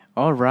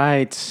All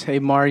right. Hey,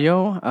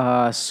 Mario.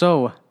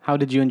 So, how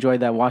did you enjoy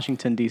that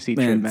Washington, D.C.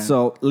 trip, man?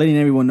 So letting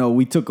everyone know,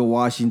 we took a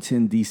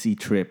Washington, D.C.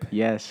 trip.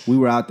 Yes. We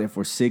were out there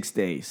for 6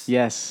 days.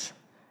 Yes.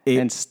 It-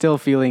 And still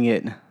feeling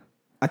it.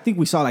 I think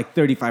we saw like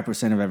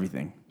 35% of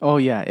everything. Oh,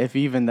 yeah. If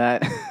even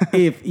that.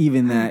 If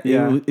even that.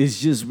 Yeah. It's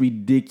just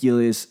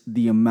ridiculous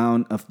the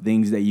amount of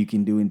things that you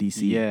can do in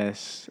D.C.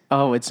 Yes.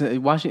 Oh, it's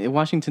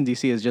Washington,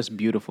 D.C. is just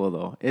beautiful,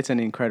 though. It's an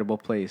incredible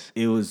place.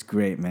 It was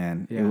great,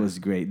 man. Yeah. It was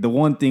great. The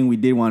one thing we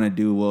did want to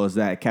do was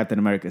that Captain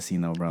America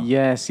scene, though, bro.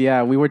 Yes.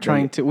 Yeah. We were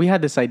trying to. We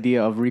had this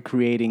idea of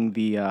recreating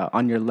the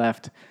on your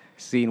left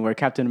scene where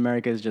Captain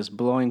America is just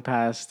blowing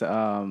past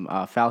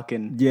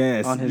Falcon.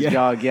 Yes, On his yeah.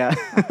 jog. Yeah.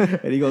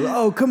 And he goes,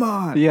 "Oh, come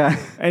on." Yeah.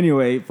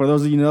 Anyway, for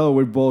those of you who know,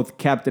 we're both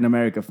Captain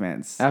America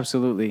fans.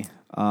 Absolutely.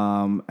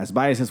 As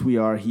biased as we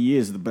are, he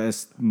is the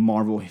best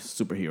Marvel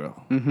superhero.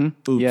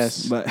 Mm-hmm. Oops.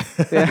 Yes.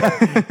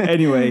 But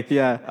anyway.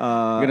 Yeah.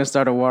 We're gonna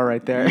start a war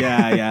right there.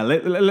 Yeah.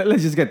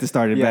 Let's just get this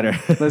started better.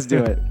 Let's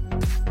do it.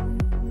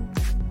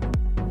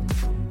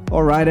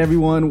 All right,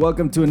 everyone.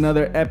 Welcome to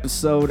another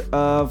episode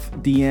of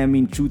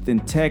DMing Truth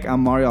and Tech.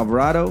 I'm Mario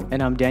Alvarado.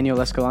 And I'm Daniel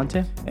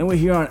Escalante. And we're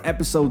here on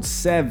episode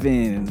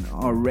 7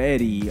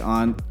 already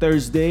on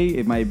Thursday.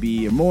 It might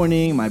be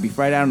morning, might be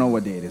Friday. I don't know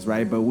what day it is,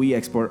 right? But we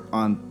export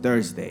on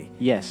Thursday.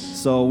 Yes.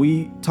 So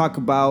we talk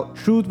about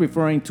truth,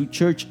 referring to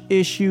church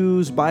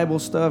issues, Bible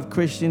stuff,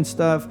 Christian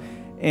stuff.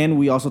 And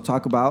we also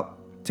talk about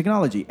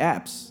technology,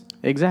 apps.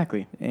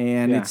 Exactly.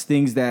 And Yeah. it's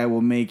things that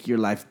will make your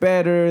life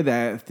better,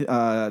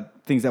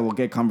 things that will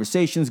get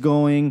conversations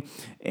going,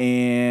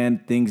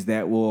 and things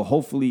that will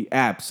hopefully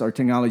apps or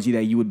technology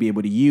that you would be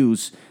able to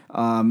use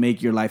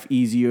make your life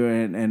easier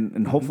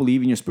and hopefully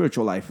even your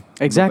spiritual life a little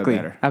bit Exactly.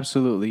 better.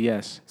 Absolutely.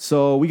 Yes.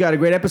 So we got a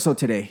great episode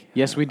today.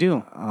 Yes, we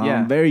do.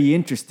 Yeah. Very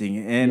interesting.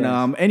 And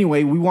Yes.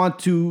 Anyway, we want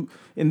to,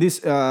 in this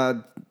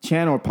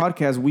channel or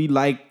podcast, we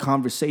like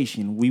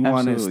conversation. We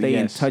want to Absolutely, stay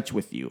in yes. touch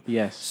with you.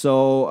 Yes.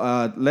 So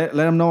let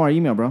them know our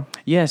email, bro.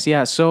 Yes.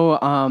 Yeah. So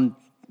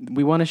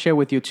we want to share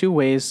with you two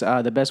ways.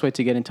 The best way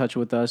to get in touch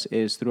with us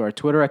is through our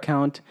Twitter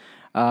account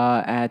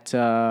at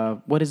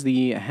what is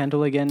the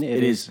handle again?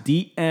 It is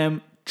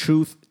DM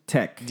Truth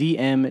Tech.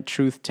 DM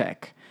Truth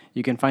Tech.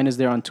 You can find us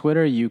there on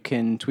Twitter. You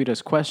can tweet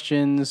us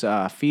questions,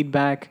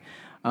 feedback.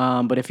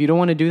 But if you don't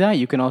want to do that,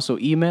 you can also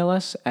email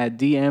us at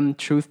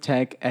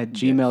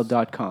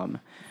dmtruthtech@gmail.com.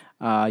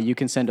 You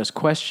can send us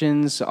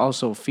questions,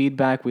 also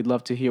feedback. We'd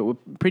love to hear.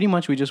 Pretty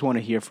much, we just want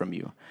to hear from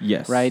you.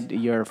 Yes. Right?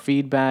 Your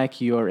feedback,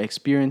 your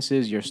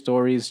experiences, your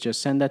stories, just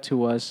send that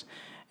to us.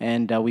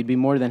 And we'd be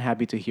more than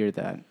happy to hear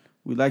that.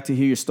 We'd like to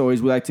hear your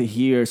stories. We'd like to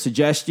hear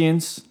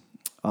suggestions,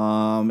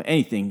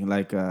 anything.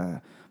 Like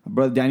my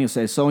brother Daniel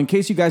says. So in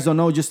case you guys don't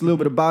know just a little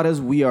bit about us,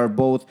 we are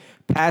both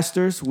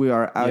pastors. We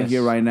are out Yes.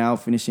 here right now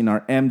finishing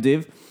our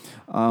MDiv.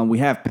 We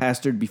have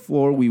pastored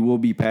before. We will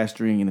be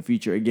pastoring in the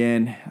future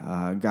again,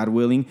 God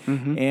willing.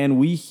 And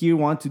we here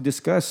want to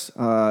discuss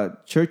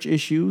church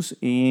issues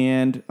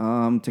and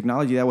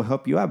technology that will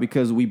help you out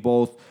because we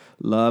both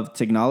love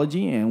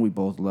technology and we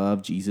both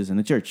love Jesus and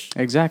the church.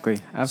 Exactly.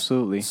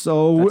 Absolutely.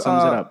 So that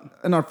sums it up.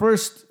 In our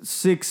first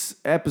 6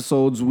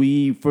 episodes,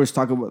 we first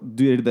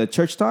did the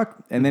church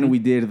talk, and then we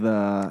did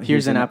the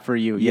Here's an app for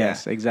you. Yeah.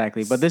 Yes,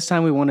 exactly. But this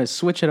time we want to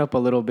switch it up a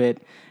little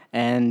bit,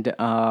 and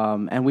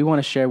we want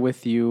to share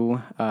with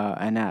you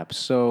an app.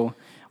 So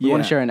we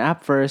want Yeah. to share an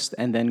app first,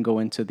 and then go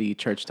into the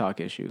church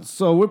talk issue.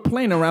 So we're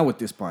playing around with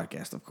this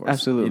podcast, of course.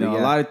 Absolutely, a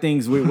yeah. lot of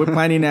things we're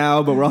planning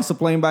now, but we're also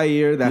playing by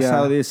ear. That's Yeah.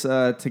 how this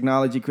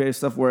technology creative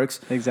stuff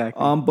works.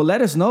 Exactly. But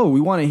let us know. We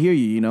want to hear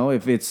you.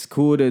 If it's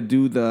cool to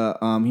do the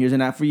here's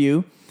an app for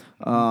you.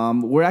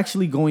 We're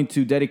actually going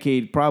to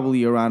dedicate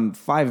probably around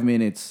 5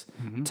 minutes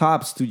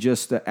tops to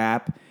just the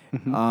app,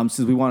 since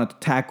we want to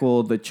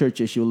tackle the church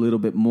issue a little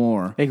bit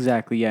more.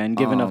 Exactly. Yeah, and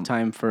give enough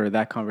time for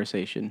that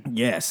conversation.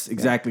 Yes,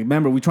 exactly.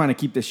 Remember, we're trying to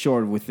keep this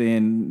short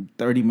within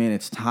 30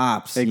 minutes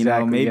tops.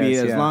 Exactly, Maybe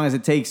yes, as yeah. long as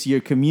it takes your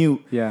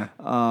commute, Yeah.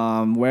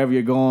 wherever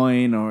you're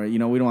going, or we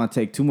don't want to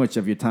take too much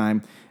of your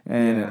time.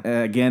 And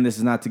again, this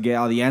is not to get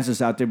all the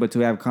answers out there, but to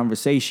have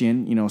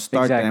conversation.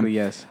 Start them. Exactly.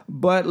 Yes.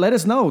 But let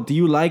us know. Do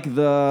you like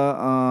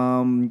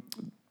the?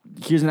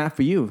 Here's an app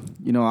for you.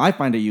 I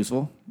find it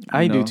useful.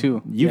 I do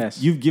too.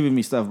 Yes. You've given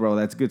me stuff, bro.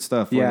 That's good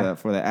stuff for Yeah.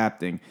 the app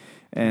thing.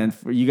 And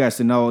for you guys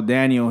to know,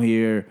 Daniel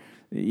here,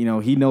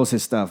 he knows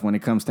his stuff when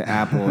it comes to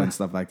Apple and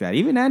stuff like that.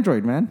 Even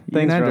Android, man.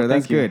 Even Thanks, bro. Android,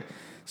 that's Thank you. good.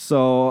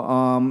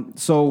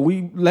 So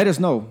we let us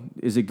know.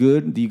 Is it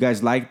good? Do you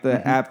guys like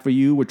the app for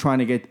you? We're trying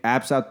to get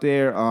apps out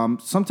there.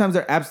 Sometimes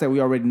they're apps that we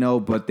already know,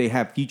 but they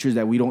have features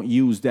that we don't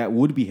use that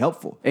would be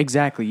helpful.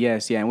 Exactly.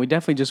 Yes. Yeah. And we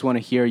definitely just want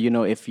to hear,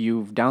 if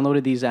you've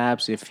downloaded these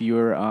apps, if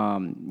you're,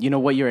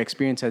 what your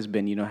experience has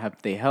been. Have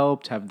they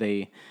helped? Have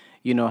they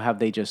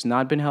just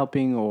not been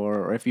helping,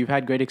 or if you've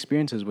had great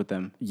experiences with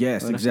them?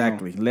 Yes, Let us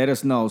exactly. Let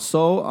us know.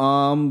 So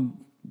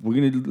we're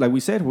gonna, like we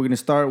said, we're gonna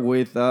start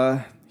with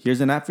here's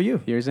an app for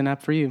you. Here's an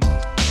app for you.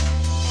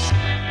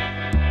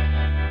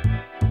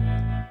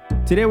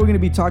 Today we're going to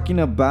be talking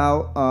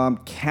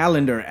about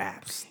calendar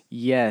apps.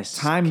 Yes.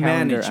 Time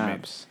calendar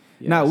management. apps.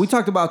 Now we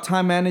talked about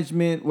time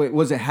management. Wait,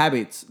 was it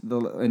habits?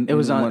 It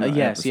was on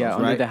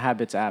under the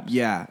habits apps.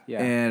 Yeah,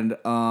 and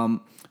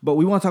but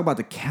we want to talk about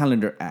the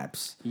calendar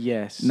apps.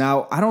 Yes.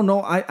 Now I don't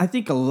know. I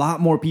think a lot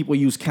more people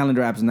use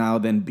calendar apps now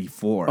than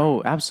before.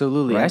 Oh,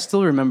 absolutely. Right? I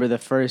still remember the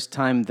first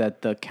time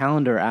that the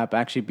calendar app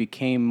actually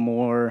became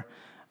more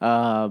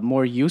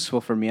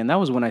useful for me, and that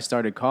was when I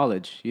started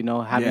college.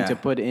 Having to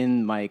put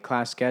in my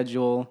class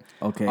schedule.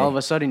 Okay. All of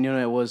a sudden,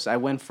 I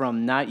went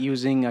from not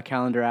using a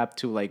calendar app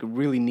to like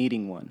really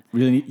needing one.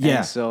 Really? Yeah.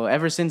 And so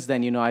ever since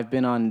then, I've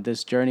been on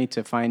this journey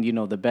to find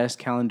the best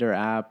calendar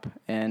app,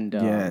 and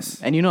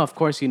Yes. and of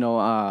course,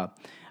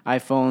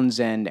 iPhones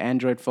and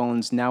Android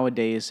phones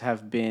nowadays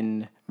have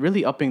been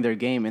really upping their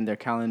game in their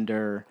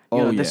calendar.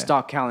 The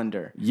stock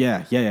calendar.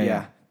 Yeah.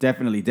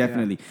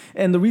 Definitely.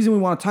 And the reason we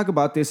want to talk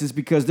about this is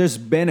because there's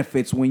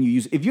benefits when you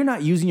use. If you're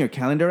not using your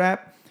calendar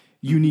app,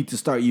 you need to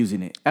start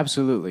using it.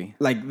 Absolutely.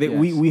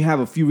 We have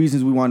a few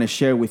reasons we want to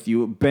share with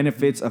you,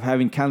 benefits of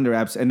having calendar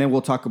apps, and then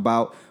we'll talk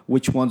about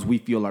which ones we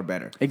feel are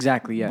better.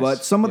 Exactly, yes.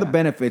 But some of the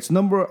benefits,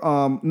 number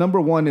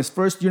one is,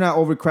 first, you're not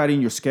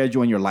overcrowding your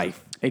schedule and your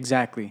life.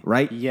 Exactly.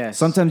 Right? Yes.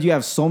 Sometimes you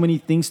have so many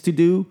things to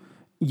do.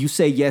 You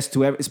say yes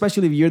to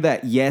especially if you're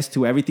that yes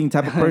to everything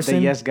type of person.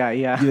 The yes guy,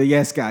 yeah. You're the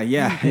yes guy,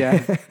 yeah.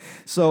 Yeah.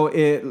 So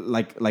it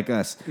like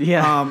us.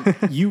 Yeah.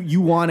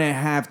 You want to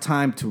have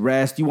time to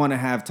rest. You want to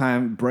have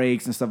time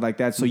breaks and stuff like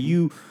that. So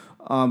you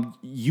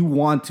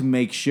want to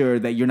make sure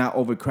that you're not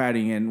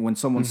overcrowding. And when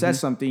someone says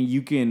something,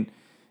 you can,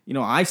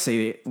 I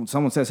say it when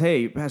someone says,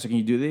 "Hey, Pastor, can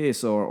you do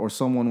this?" or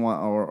someone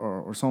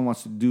someone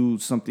wants to do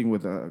something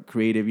with a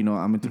creative.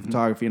 I'm into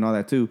photography and all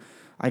that too.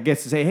 I get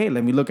to say, hey,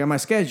 let me look at my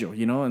schedule,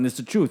 and it's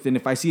the truth. And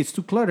if I see it's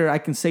too cluttered, I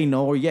can say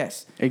no or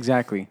yes.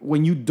 Exactly.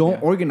 When you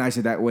don't organize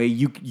it that way,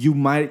 you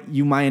might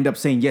end up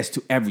saying yes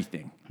to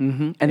everything.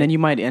 Mm-hmm. And then you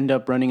might end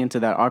up running into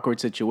that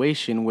awkward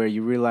situation where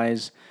you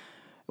realize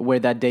where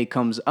that day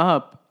comes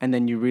up, and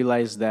then you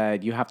realize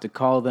that you have to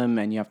call them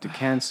and you have to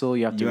cancel,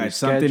 you have to reschedule. Have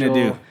something to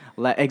do.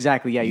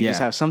 Exactly, yeah. You just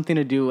have something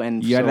to do,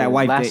 and you had that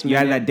wife date. You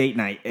had that date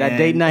night. That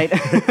date night.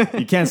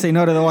 You can't say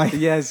no to the wife.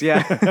 Yes,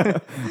 yeah.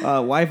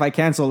 Wife, I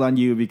canceled on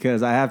you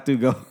because I have to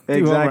go.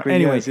 Exactly.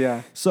 Anyway, yes,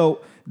 yeah.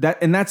 So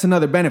that's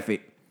another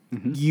benefit.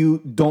 You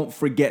don't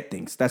forget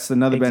things. That's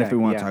another benefit we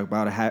want to talk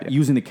about.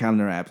 Using the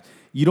calendar apps,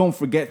 you don't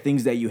forget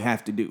things that you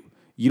have to do.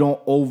 You don't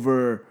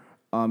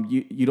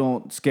you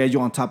don't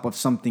schedule on top of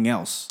something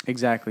else.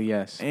 Exactly.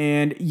 Yes.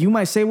 And you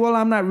might say, well,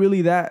 I'm not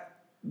really that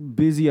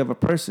busy of a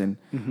person.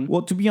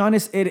 Well, to be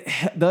honest, the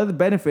other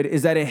benefit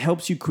is that it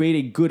helps you create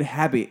a good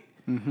habit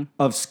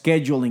of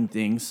scheduling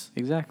things.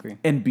 Exactly.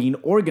 And being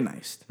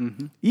organized.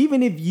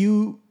 Even if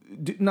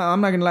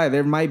I'm not gonna lie,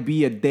 there might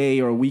be a day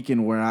or a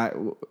weekend where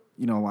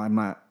I'm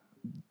not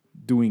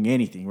doing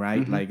anything,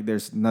 right? Like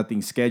there's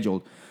nothing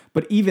scheduled.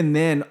 But even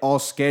then, I'll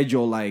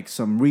schedule like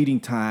some reading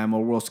time,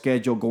 or we'll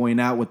schedule going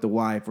out with the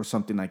wife or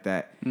something like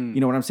that. You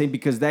know what I'm saying?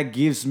 Because that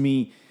gives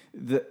me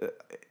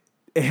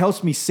it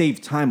helps me save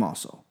time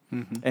also.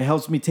 It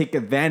helps me take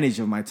advantage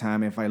of my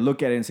time if I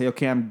look at it and say,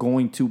 okay, I'm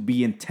going to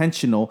be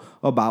intentional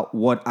about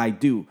what I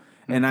do.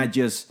 And I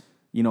just,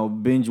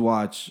 binge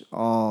watch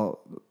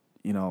all,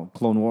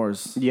 Clone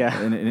Wars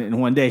in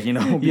one day,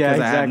 because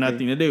I have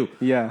nothing to do.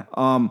 Yeah.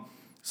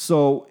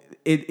 So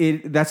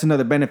that's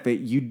another benefit.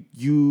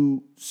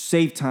 You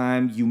save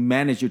time, you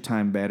manage your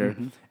time better,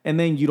 and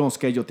then you don't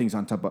schedule things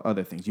on top of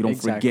other things. You don't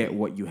forget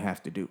what you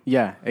have to do.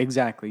 Yeah,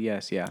 exactly.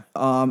 Yes, yeah.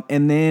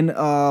 And then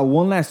I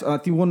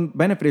think one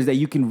benefit is that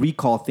you can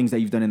recall things that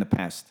you've done in the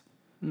past.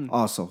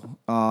 Also,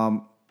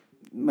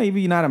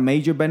 maybe not a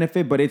major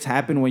benefit, but it's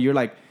happened when you're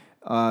like,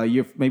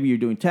 you're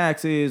doing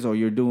taxes, or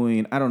you're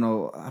doing, I don't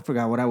know, I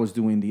forgot what I was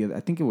doing I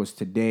think it was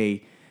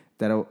today.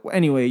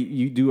 Anyway,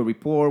 you do a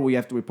report where you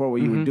have to report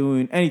what you were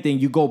doing. Anything,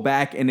 you go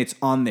back and it's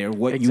on there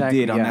what you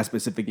did on that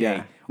specific day.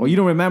 Yeah. Or you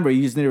don't remember,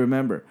 you just didn't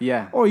remember.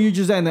 Yeah. Or you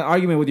just had an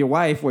argument with your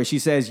wife where she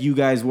says you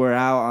guys were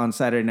out on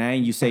Saturday night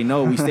and you say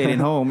no, we stayed at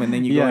home, and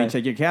then you go and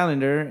check your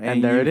calendar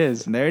and there it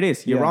is. And there it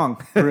is. You're wrong.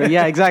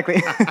 Yeah,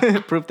 exactly.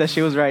 Proof that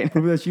she was right.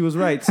 Proof that she was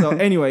right. So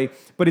anyway,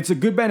 but it's a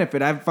good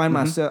benefit. I have found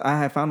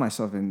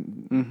myself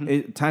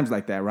in times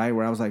like that, right?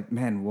 Where I was like,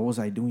 man, what was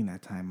I doing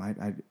that time?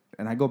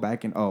 I go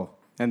back and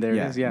and there it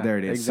is. Yeah, there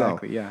it is.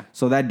 Exactly.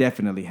 So that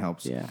definitely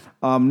helps. Yeah.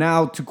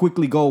 Now to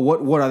quickly go,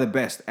 what are the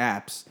best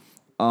apps?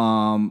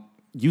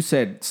 You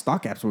said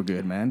stock apps were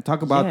good, man.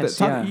 Talk about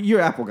you're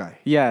an Apple guy.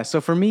 Yeah.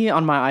 So for me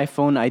on my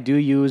iPhone, I do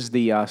use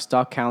the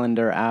stock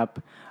calendar app,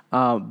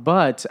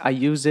 but I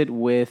use it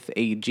with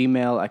a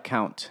Gmail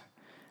account.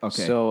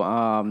 Okay.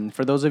 So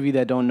for those of you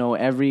that don't know,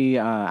 every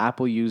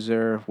Apple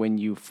user, when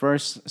you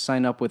first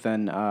sign up with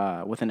an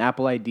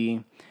Apple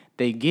ID,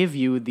 they give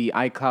you the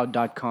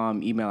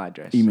iCloud.com email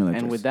address.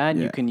 And with that,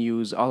 you can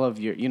use all of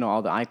your,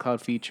 all the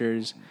iCloud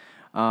features.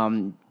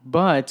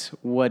 But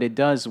what it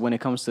does when it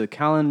comes to the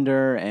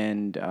calendar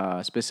and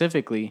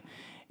specifically,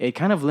 it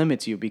kind of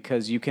limits you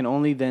because you can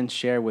only then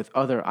share with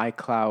other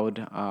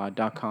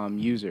iCloud.com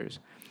users.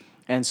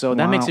 And so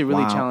that makes it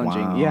really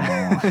challenging.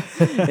 Yeah,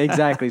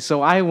 exactly.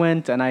 So I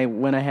went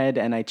ahead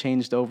and I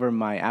changed over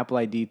my Apple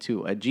ID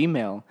to a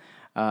Gmail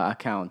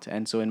account.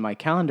 And so in my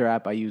calendar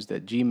app, I use the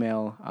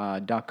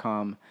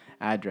gmail.com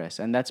address.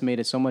 And that's made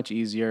it so much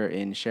easier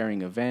in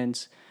sharing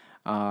events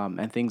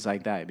and things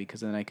like that,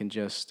 because then I can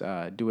just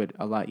do it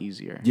a lot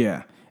easier.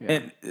 Yeah.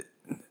 And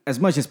as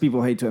much as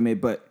people hate to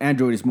admit, but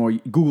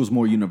Google's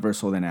more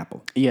universal than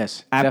Apple.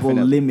 Yes, Apple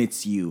definitely.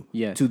 limits you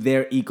Yes. to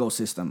their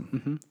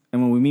ecosystem.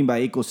 And what we mean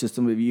by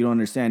ecosystem, if you don't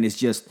understand, it's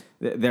just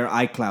their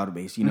iCloud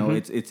base. You know,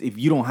 it's if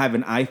you don't have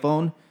an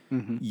iPhone,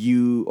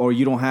 you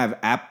don't have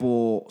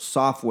Apple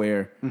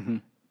software,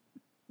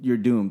 you're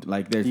doomed.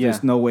 Like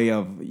there's no way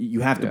of,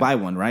 you have to buy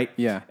one, right?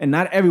 Yeah. And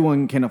not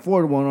everyone can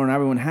afford one, or not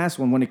everyone has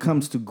one. When it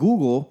comes to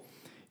Google,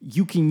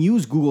 you can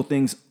use Google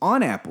things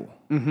on Apple.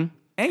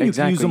 And you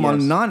can use them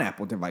on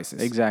non-Apple devices.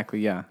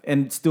 Exactly, yeah.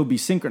 And still be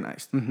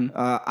synchronized.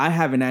 I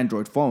have an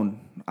Android phone.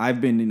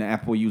 I've been an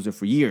Apple user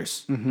for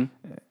years.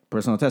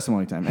 Personal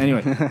testimony time.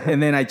 Anyway,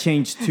 and then I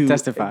changed to...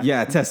 Testify.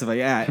 Yeah, testify,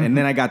 yeah. And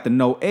then I got the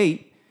Note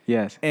 8.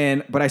 Yes.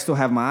 But I still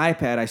have my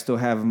iPad. I still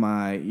have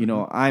my,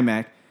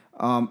 iMac.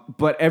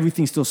 But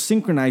everything's still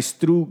synchronized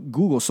through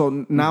Google.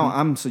 So now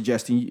I'm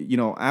suggesting,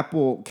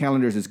 Apple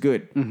Calendars is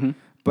good.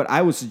 But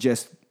I would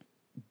suggest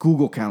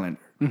Google Calendar.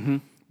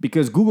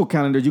 Because Google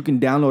Calendar, you can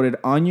download it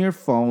on your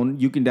phone.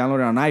 You can download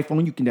it on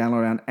iPhone. You can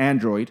download it on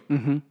Android.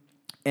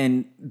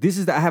 And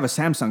I have a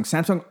Samsung.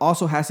 Samsung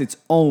also has its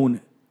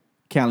own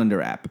calendar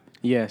app.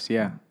 Yes,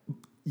 yeah.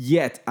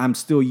 Yet, I'm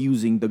still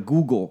using the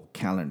Google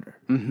Calendar.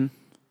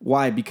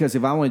 Why? Because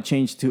if I want to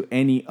change to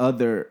any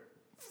other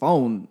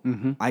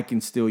phone, I can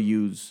still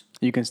use...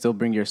 You can still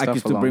bring your stuff along. I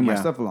can still bring my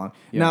stuff along.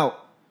 Yeah. Now,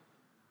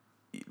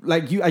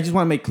 like I just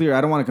want to make clear, I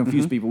don't want to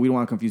confuse people. We don't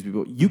want to confuse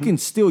people. You can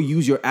still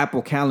use your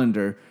Apple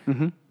Calendar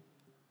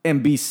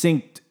and be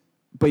synced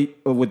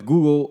with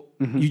Google.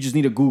 You just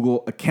need a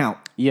Google account.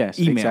 Yes,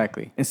 email,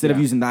 exactly. Instead of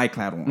using the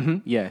iCloud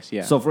one. Yes,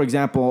 yeah. So, for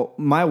example,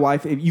 my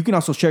wife, you can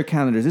also share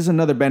calendars. This is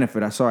another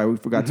benefit. We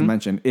forgot to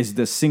mention, is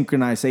the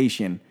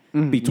synchronization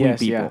between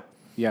people.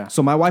 Yeah.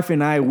 So my wife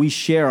and I, we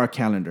share our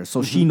calendars.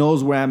 So she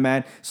knows where I'm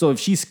at. So if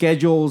she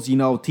schedules,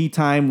 tea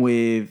time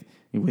with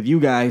you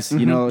guys, her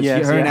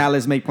and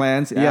Alice make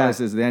plans. Yeah. Alice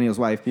is Daniel's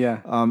wife. Yeah.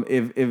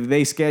 If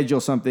they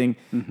schedule something,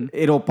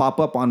 it'll pop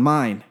up on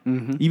mine.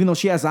 Even though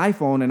she has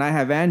iPhone and I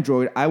have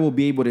Android, I will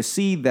be able to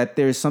see that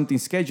there's something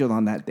scheduled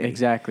on that day.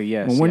 Exactly,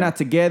 yes. When we're not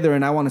together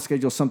and I want to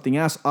schedule something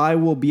else, I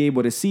will be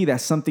able to see that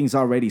something's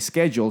already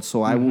scheduled.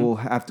 So I will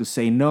have to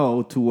say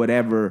no to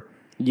whatever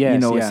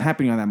is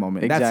happening on that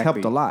moment. Exactly. That's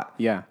helped a lot.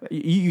 Yeah.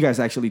 You guys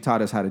actually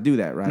taught us how to do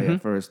that, right?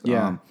 At first.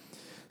 Yeah.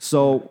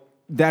 So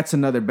that's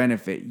another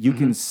benefit. You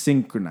can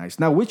synchronize.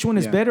 Now, which one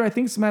is better? I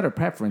think it's a matter of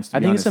preference. I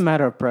think it's a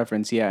matter of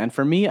preference, yeah. And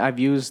for me, I've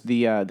used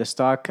the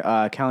stock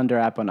calendar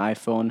app on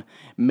iPhone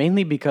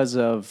mainly because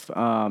of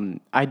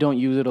I don't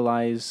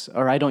utilize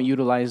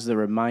the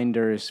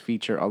reminders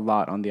feature a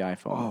lot on the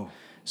iPhone. Oh.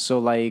 So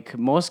like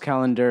most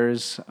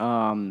calendars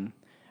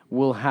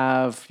will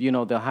have,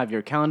 they'll have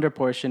your calendar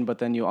portion, but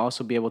then you'll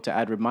also be able to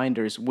add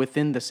reminders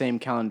within the same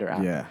calendar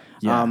app. Yeah.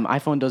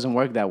 iPhone doesn't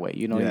work that way.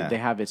 They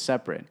have it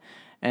separate.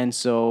 And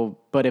so,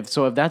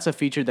 if that's a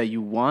feature that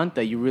you want,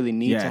 that you really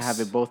need to have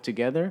it both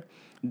together,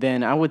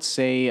 then I would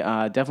say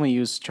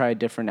definitely try a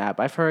different app.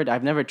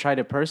 I've never tried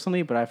it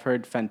personally, but I've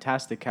heard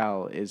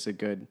Fantastical is a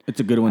good. It's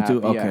a good one app,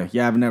 too. Okay,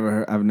 I've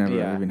never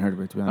even heard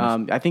of it. To be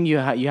honest, I think you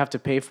have to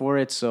pay for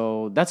it,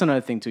 so that's another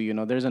thing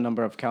too. There's a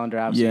number of calendar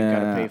apps you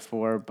gotta pay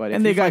for, but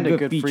if they you got find good a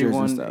good features free and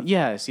one, stuff.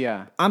 yes,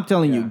 yeah. I'm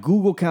telling you,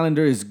 Google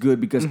Calendar is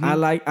good because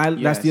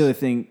that's the other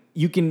thing.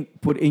 You can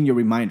put in your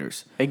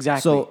reminders. Exactly.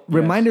 So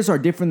reminders are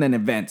different than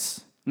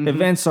events.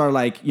 Events are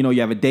like, you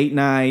have a date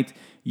night,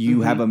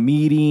 you have a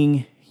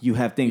meeting, you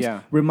have things.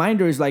 Yeah.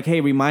 Reminder is like, hey,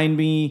 remind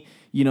me,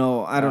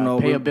 I don't know.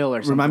 Pay a bill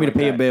or something. Remind me to like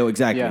pay that. a bill,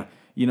 exactly.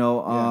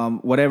 Yeah.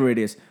 Whatever it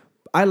is.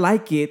 I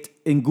like it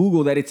in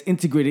Google that it's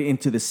integrated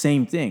into the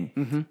same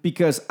thing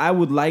because I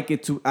would like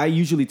it to, I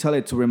usually tell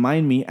it to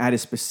remind me at a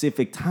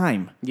specific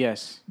time.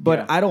 Yes.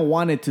 But I don't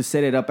want it to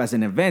set it up as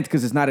an event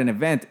because it's not an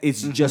event.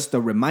 It's just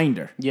a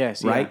reminder.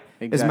 Yes. Right?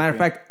 Yeah, As a matter of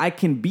fact, I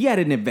can be at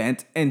an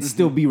event and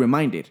still be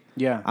reminded.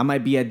 Yeah. I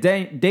might be at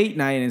date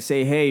night and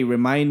say, hey,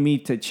 remind me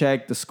to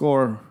check the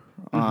score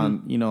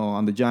on,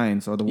 on the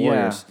Giants or the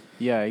Warriors.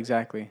 Yeah,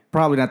 exactly.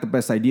 Probably not the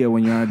best idea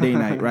when you're on a date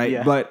night, right?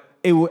 Yeah. But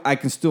I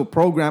can still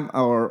program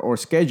or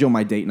schedule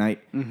my date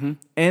night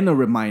and a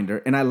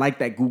reminder. And I like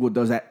that Google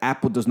does that.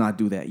 Apple does not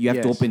do that. You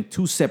have to open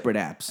two separate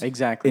apps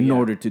in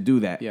order to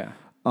do that. Yeah.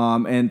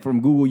 And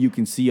from Google, you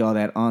can see all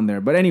that on there.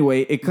 But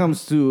anyway, it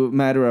comes to a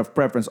matter of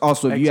preference.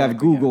 Also, if you have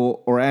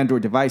Google or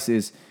Android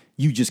devices,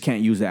 you just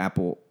can't use the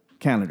Apple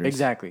calendars.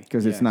 Exactly.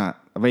 Because it's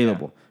not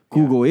available. Yeah.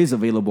 Google is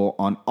available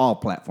on all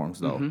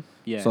platforms, though.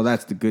 Yes. So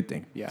that's the good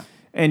thing. Yeah.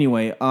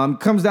 Anyway,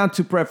 comes down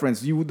to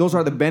preference. Those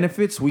are the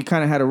benefits. We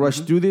kind of had to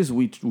rush through this.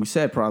 We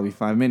said probably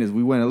 5 minutes.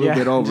 We went a little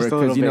bit over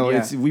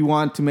because we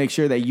want to make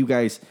sure that you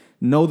guys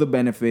know the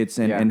benefits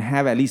and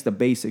have at least the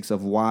basics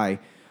of why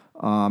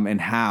and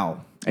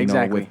how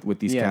Exactly. with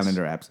these Yes.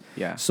 calendar apps.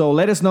 Yeah. So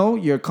let us know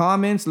your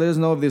comments. Let us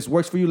know if this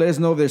works for you. Let us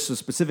know if there's a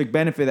specific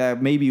benefit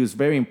that maybe was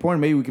very important.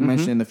 Maybe we can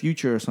mention in the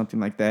future or something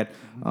like that.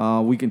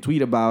 We can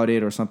tweet about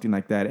it or something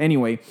like that.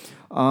 Anyway,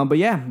 but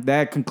yeah,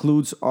 that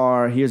concludes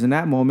our Here's an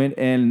App moment.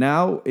 And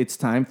now it's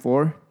time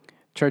for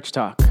Church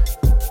talk.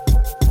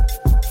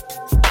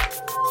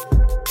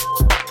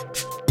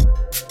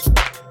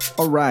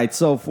 All right,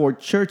 so for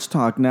Church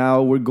Talk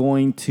now, we're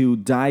going to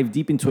dive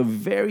deep into a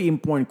very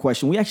important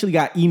question. We actually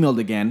got emailed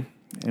again,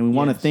 and we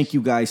want to Yes. thank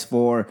you guys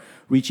for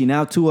reaching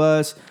out to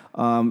us.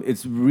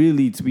 It's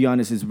really, to be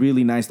honest, it's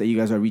really nice that you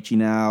guys are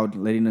reaching out,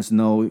 letting us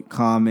know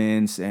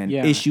comments and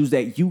Yeah. issues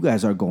that you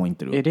guys are going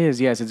through. It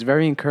is, yes. It's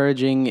very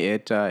encouraging.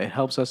 It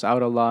helps us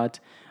out a lot.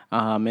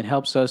 It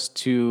helps us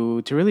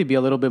to really be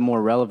a little bit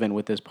more relevant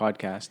with this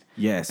podcast.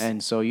 Yes.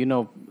 And so,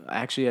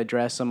 actually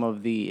address some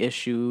of the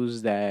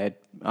issues that,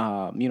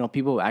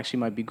 people actually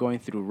might be going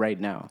through right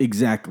now.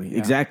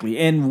 Exactly.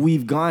 And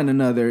we've gotten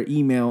another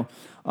email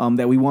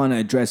that we want to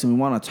address and we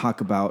want to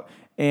talk about.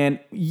 And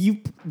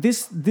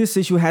this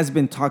issue has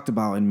been talked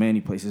about in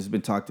many places. It's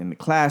been talked in the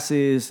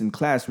classes, in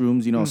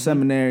classrooms,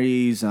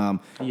 seminaries.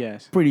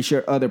 Yes. Pretty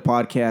sure other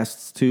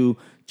podcasts too,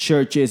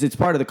 churches. It's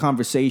part of the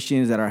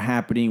conversations that are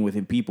happening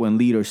within people and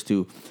leaders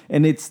too.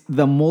 And it's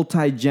the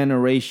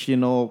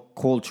multi-generational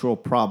cultural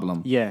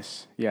problem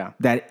Yes. Yeah.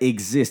 that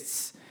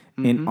exists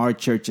in our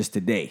churches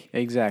today.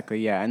 Exactly.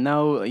 Yeah. And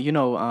now,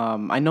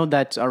 I know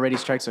that already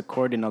strikes a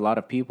chord in a lot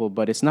of people,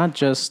 but it's not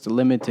just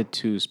limited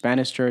to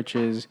Spanish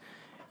churches.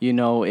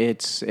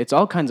 It's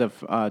all kinds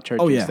of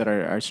churches that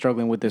are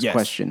struggling with this Yes,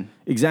 question.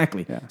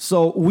 Exactly.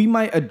 So we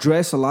might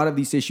address a lot of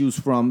these issues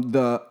from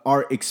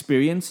our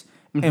experience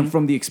and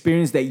from the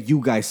experience that you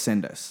guys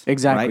send us.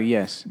 Exactly. Right?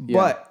 Yes. Yeah.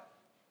 But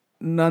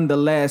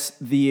nonetheless,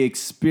 the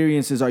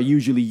experiences are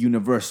usually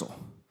universal.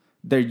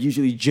 They're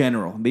usually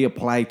general. They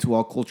apply to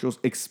all cultures,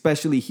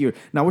 especially here.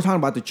 Now we're talking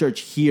about the church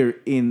here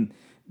in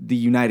the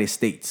United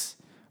States,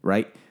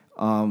 right?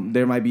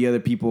 There might be other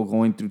people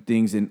going through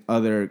things in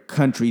other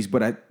countries,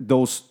 but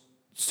those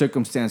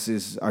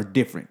circumstances are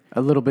different. A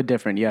little bit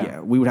different. Yeah. Yeah,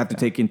 we would have to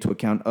take into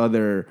account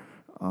other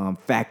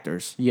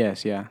factors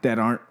Yes. Yeah. that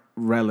aren't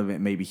relevant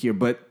maybe here.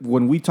 But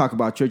when we talk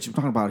about church, we're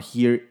talking about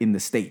here in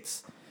the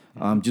States.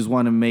 Just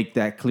want to make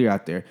that clear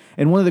out there.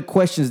 And one of the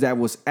questions that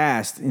was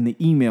asked in the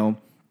email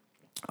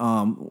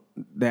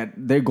that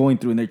they're going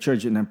through in their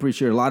church, and I'm pretty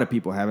sure a lot of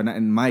people have, and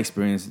in my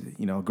experience,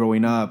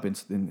 growing up in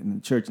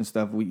the church and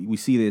stuff, we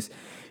see this,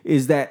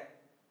 is that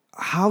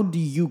how do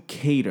you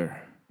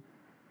cater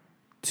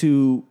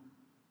to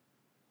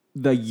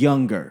the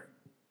younger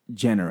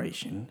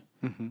generation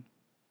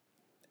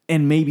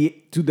and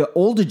maybe to the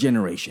older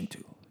generation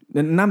too?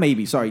 Not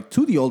maybe, sorry,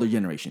 to the older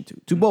generation too,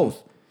 to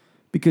both,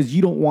 because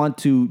you don't want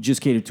to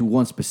just cater to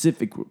one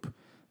specific group.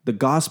 The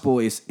gospel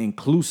is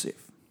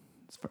inclusive.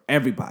 It's for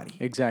everybody.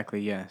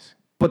 Exactly. Yes.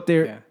 But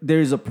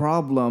there's a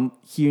problem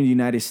here in the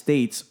United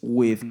States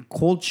with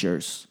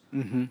cultures,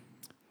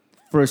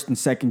 first and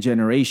second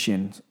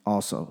generation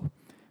also,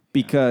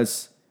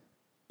 because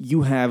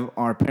you have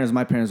our parents,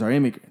 my parents are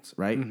immigrants,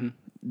 right?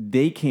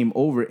 They came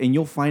over, and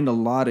you'll find a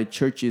lot of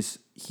churches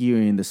here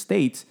in the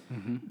States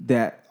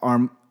that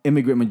are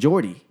immigrant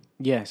majority.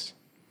 Yes.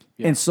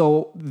 Yeah. And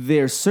so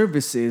their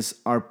services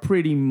are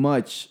pretty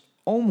much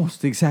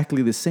almost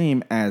exactly the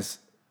same as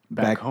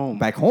Back home.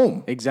 Back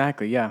home.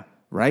 Exactly. Yeah.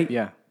 Right?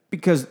 Yeah.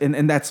 Because,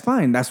 and that's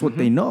fine. That's what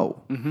they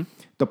know.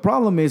 The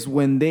problem is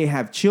when they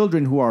have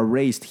children who are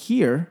raised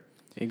here,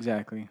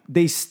 Exactly.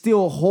 they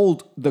still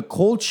hold the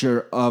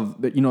culture of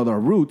their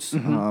roots.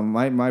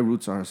 My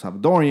roots are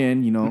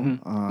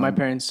Salvadorian, My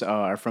parents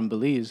are from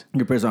Belize.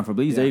 Your parents are from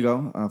Belize. There you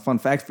go. Fun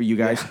fact for you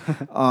guys.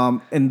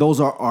 And those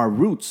are our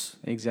roots.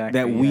 Exactly.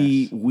 That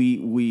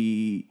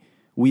we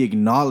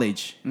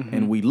acknowledge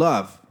and we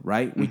love,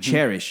 right? We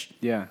cherish.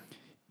 Yeah.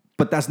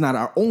 But that's not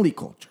our only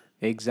culture.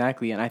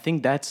 Exactly. And I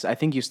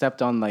think you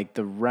stepped on like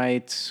the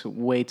right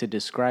way to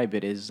describe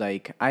it, is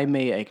like I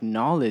may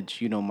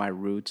acknowledge, my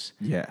roots.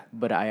 Yeah.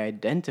 But I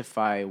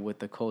identify with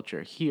the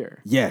culture here.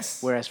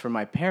 Yes. Whereas for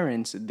my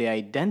parents, they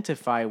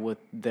identify with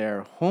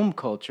their home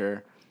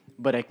culture,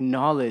 but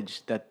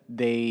acknowledge that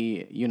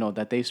they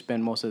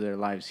spend most of their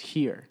lives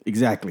here.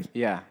 Exactly.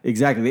 Yeah.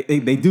 Exactly.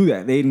 They do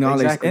that. They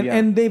acknowledge, Exactly,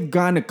 and they've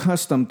gotten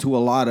accustomed to a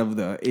lot of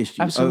the issues,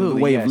 Absolutely, of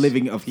the way yes. of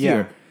living of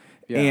here.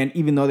 Yeah. And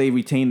even though they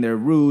retain their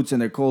roots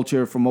and their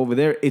culture from over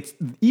there, it's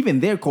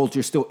even their culture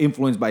is still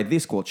influenced by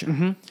this culture.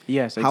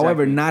 Yes. Exactly.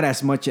 However, not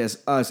as much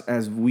as us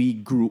as we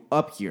grew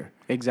up here.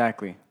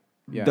 Exactly.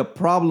 Yeah. The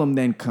problem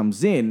then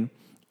comes in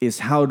is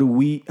how do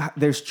we?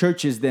 There's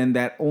churches then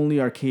that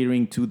only are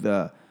catering to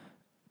the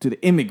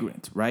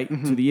immigrant, right?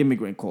 To the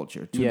immigrant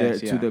culture,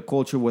 to the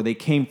culture where they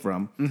came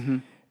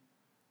from,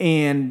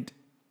 and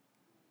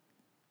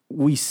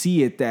we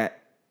see it that.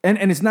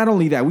 And it's not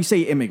only that, we say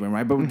immigrant,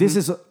 right? But this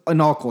is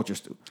in all cultures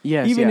too.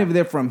 Yes, Even yeah. if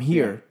they're from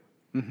here,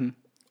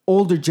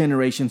 older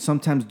generations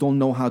sometimes don't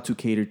know how to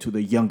cater to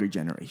the younger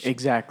generation.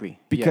 Exactly.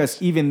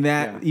 Because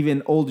Yes.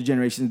 even older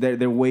generations,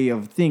 their way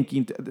of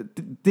thinking,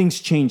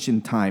 things change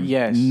in time.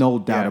 Yes. No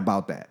doubt Yeah.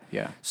 about that.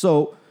 Yeah.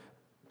 So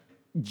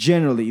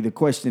generally, the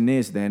question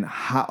is then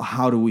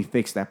how do we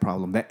fix that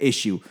problem, that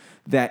issue,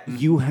 that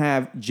you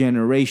have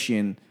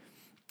generation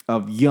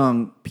of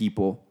young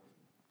people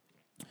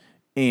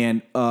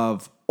and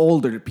of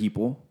older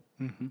people.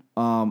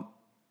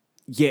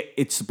 Yet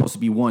it's supposed to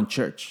be one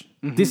church.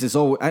 This is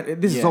always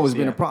has always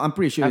been a problem. I'm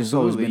pretty sure this has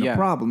always been a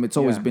problem. It's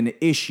always been an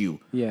issue.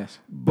 Yes,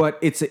 but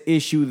it's an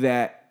issue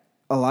that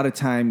a lot of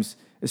times,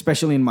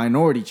 especially in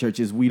minority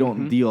churches, we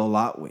don't deal a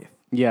lot with.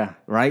 Yeah.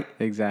 Right?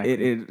 Exactly.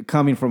 It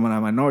coming from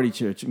a minority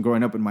church and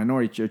growing up in a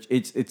minority church,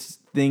 it's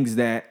things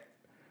that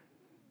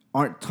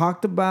aren't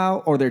talked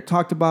about, or they're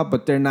talked about,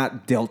 but they're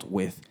not dealt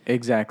with.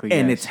 Exactly.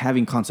 And it's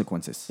having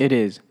consequences. It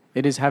is.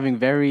 It is having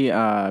very,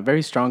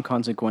 very strong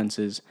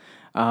consequences.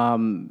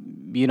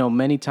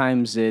 Many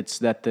times it's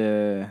that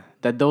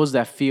those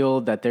that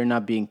feel that they're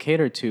not being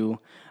catered to,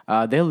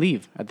 they'll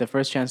leave at the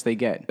first chance they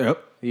get.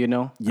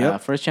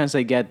 Yep. First chance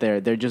they get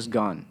there, they're just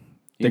gone.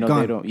 They're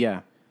gone. They don't.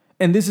 Yeah.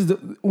 And this is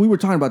we were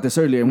talking about this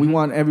earlier, and we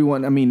want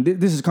everyone. I mean,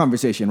 this is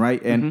conversation,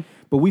 right? And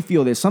but we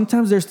feel this.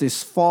 Sometimes there's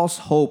this false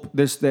hope.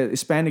 There's the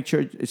Hispanic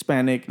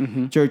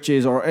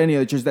churches, or any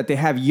other church, that they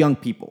have young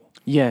people.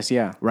 Yes.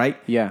 Yeah. Right.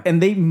 Yeah. And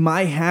they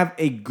might have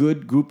a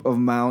good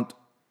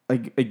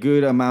a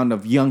good amount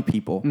of young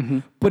people,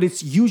 but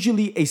it's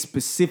usually a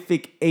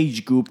specific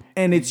age group,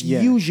 and it's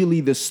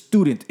usually the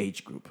student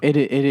age group. It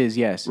is.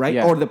 Yes. Right.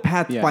 Yeah. Or the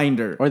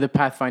Pathfinder. Or the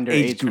Pathfinder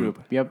age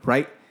group. Yep.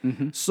 Right.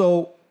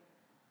 So,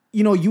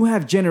 you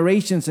have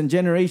generations and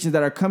generations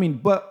that are coming,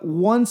 but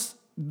once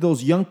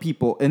those young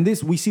people, and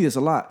we see this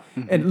a lot,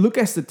 and look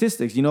at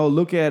statistics,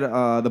 look at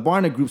the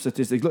Barna Group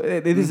statistics. Look,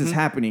 this is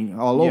happening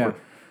all over,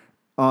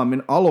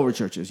 in all over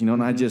churches,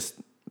 not just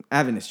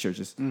Adventist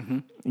churches,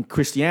 in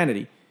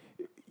Christianity.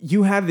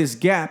 You have this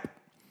gap.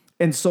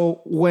 And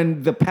so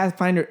when the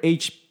Pathfinder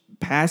age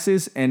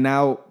passes and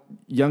now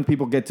young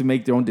people get to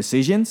make their own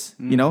decisions,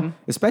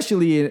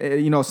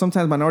 especially,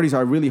 sometimes minorities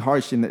are really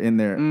harsh in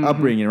their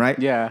upbringing, right?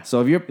 Yeah.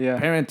 So if your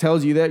parent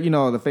tells you that,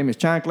 the famous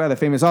chancla, the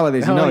famous all of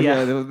this,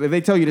 if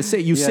they tell you to sit,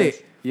 you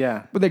sit.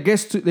 Yeah. But there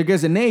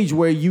gets an age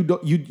where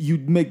you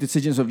make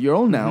decisions of your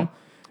own now.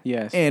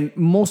 Yes. And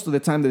most of the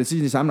time the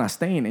decision is, I'm not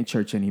staying in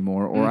church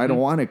anymore, or I don't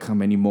want to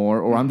come anymore,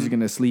 or I'm just going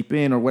to sleep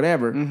in, or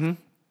whatever.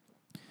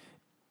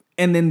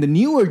 And then the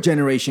newer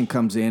generation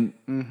comes in,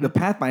 the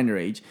Pathfinder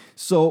age.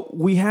 So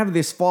we have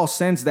this false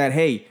sense that,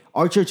 hey,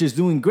 our church is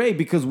doing great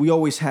because we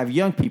always have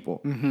young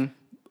people.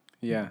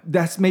 Yeah.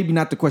 That's maybe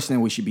not the question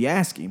that we should be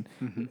asking.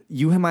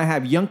 You might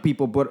have young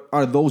people, but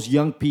are those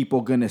young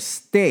people going to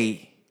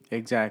stay?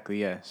 Exactly,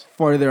 yes.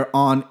 Further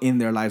on in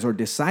their lives, or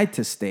decide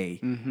to stay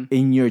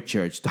in your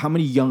church? How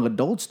many young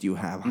adults do you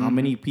have? How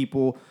many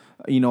people,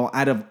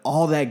 out of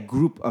all that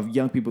group of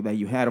young people that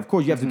you had? Of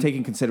course, you have to take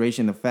in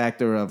consideration the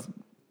factor of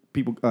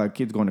people,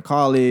 kids going to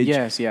college,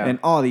 and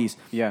all these.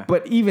 Yeah.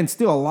 But even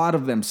still, a lot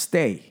of them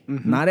stay.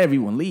 Not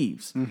everyone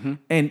leaves.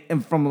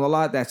 And from a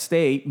lot that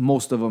stay,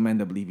 most of them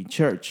end up leaving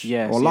church.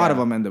 Yes. Or a lot of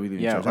them end up leaving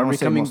church. Or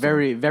becoming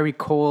very, very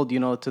cold,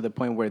 to the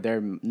point where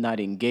they're not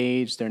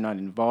engaged, they're not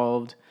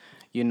involved,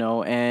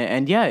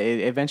 and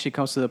it eventually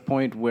comes to the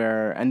point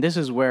where, and this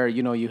is where,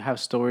 you have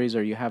stories,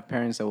 or you have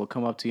parents that will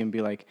come up to you and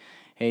be like,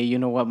 hey, you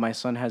know what, my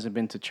son hasn't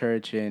been to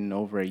church in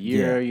over a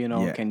year,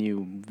 can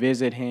you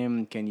visit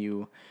him? Can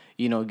you,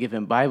 give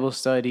him Bible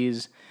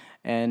studies?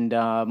 And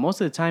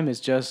most of the time it's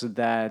just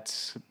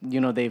that,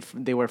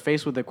 they were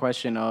faced with the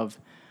question of,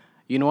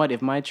 you know what,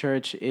 if my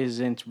church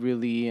isn't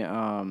really,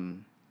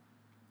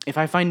 if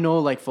I find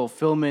no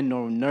fulfillment,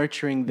 no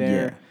nurturing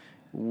there,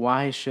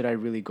 why should I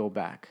really go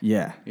back?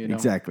 Yeah,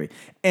 exactly.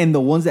 And the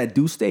ones that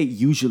do stay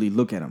usually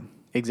look at them.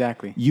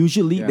 Exactly.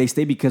 Usually they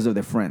stay because of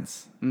their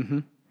friends.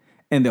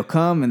 And they'll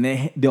come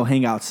and they'll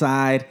hang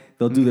outside.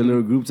 They'll do their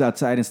little groups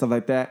outside and stuff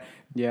like that.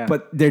 Yeah.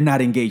 But they're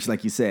not engaged,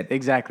 like you said.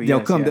 Exactly.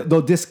 They'll come. Yeah.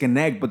 They'll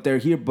disconnect, but they're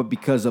here, but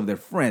because of their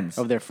friends.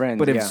 Of their friends.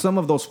 But if some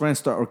of those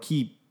friends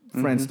key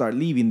friends start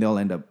leaving, they'll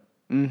end up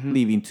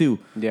leaving too.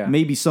 Yeah.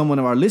 Maybe some of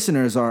our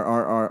listeners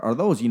are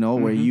those,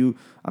 where you.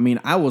 I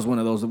mean, I was one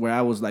of those where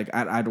I was like,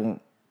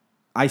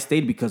 I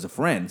stayed because of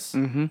friends,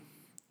 and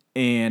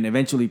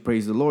eventually,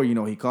 praise the Lord,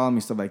 he called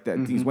me, stuff like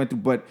that. Things went through,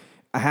 but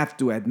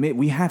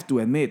we have to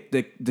admit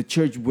that the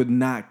church would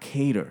not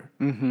cater.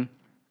 And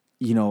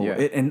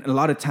a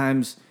lot of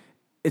times,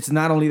 it's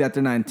not only that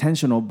they're not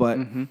intentional, but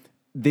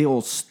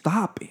they'll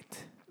stop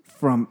it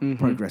from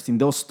progressing.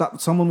 They'll stop.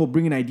 Someone will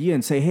bring an idea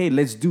and say, hey,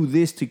 let's do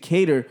this to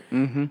cater.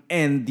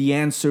 And the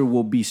answer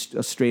will be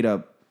a straight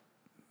up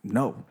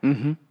no.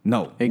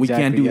 No, exactly, we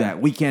can't do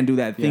that. We can't do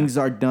that. Yeah. Things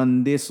are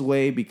done this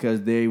way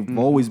because they've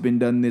always been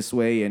done this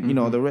way. And,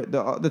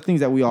 the things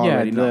that we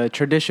already know. The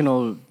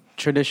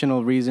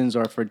traditional reasons,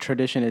 or for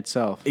tradition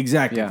itself.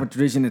 Exactly, for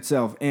tradition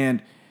itself.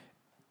 And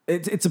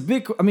it's a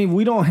big. I mean,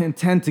 we don't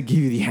intend to give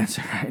you the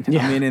answer right now.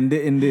 Yeah. I mean,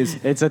 in this,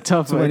 it's a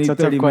tough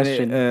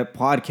question.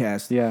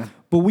 Podcast. Yeah,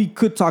 but we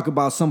could talk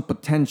about some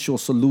potential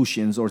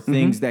solutions or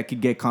things that could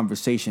get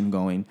conversation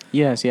going.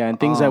 Yes, and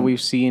things that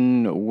we've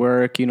seen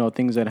work.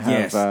 Things that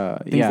have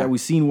things that we've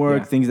seen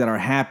work, things that are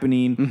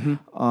happening.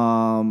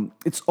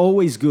 It's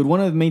always good. One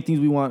of the main things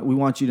we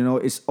want you to know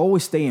is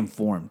always stay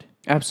informed.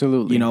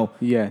 Absolutely. You know,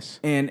 Yes.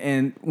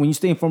 and when you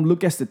stay informed,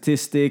 look at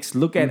statistics,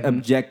 look at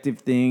objective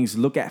things,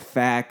 look at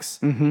facts.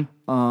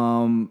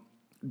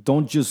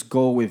 Don't just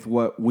go with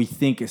what we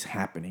think is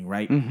happening,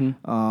 right?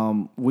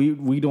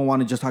 We don't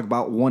want to just talk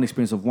about one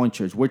experience of one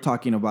church. We're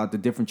talking about the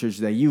different churches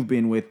that you've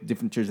been with,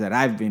 different churches that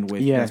I've been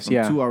with. Yes, That's from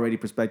yeah. two already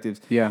perspectives.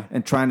 Yeah.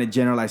 And trying to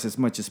generalize as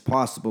much as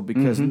possible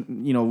because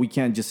we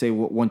can't just say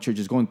what one church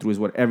is going through is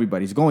what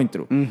everybody's going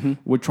through.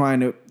 We're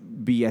trying to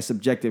be as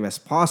objective as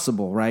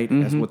possible, right?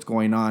 As what's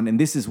going on, and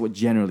this is what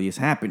generally is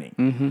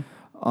happening.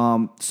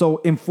 So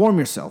inform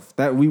yourself.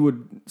 That we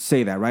would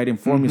say that, right?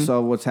 Inform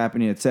yourself what's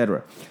happening,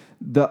 etc.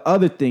 The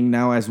other thing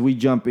now, as we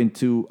jump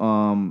into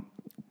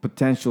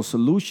potential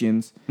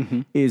solutions,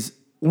 is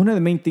one of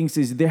the main things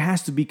is there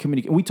has to be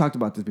communication. We talked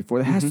about this before.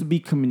 There has to be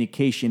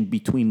communication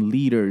between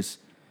leaders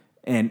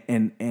and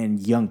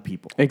young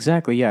people.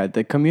 Exactly. Yeah.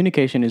 The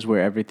communication is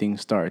where everything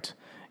starts.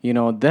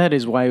 That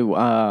is why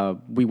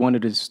we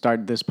wanted to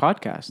start this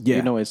podcast.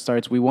 Yeah. It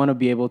starts. We want to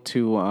be able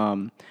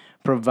to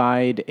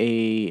provide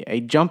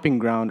a jumping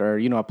ground or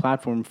a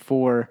platform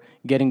for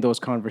getting those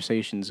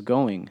conversations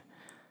going.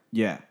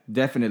 Yeah,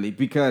 definitely.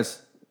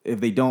 Because if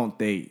they don't,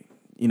 this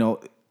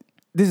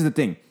is the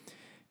thing.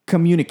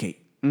 Communicate.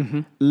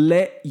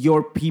 Let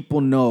your people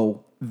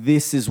know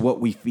this is what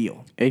we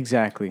feel.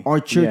 Exactly.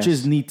 Our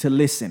churches Yes. need to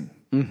listen.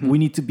 We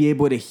need to be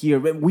able to hear.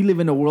 We live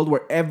in a world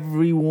where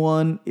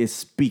everyone is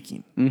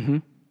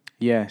speaking.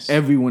 Yes.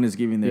 Everyone is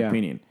giving their Yeah.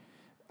 opinion.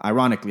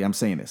 Ironically, I'm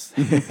saying this,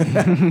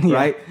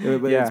 right?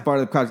 But Yeah. it's part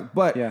of the concept.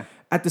 But Yeah.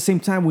 at the same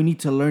time, we need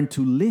to learn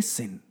to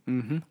listen.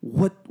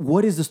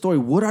 What is the story?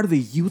 What are the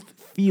youth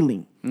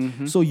feeling?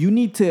 So you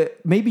need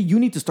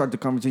to start the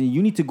conversation.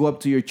 You need to go up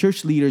to your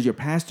church leaders, your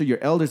pastor, your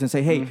elders, and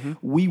say, "Hey,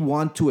 we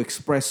want to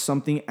express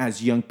something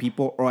as young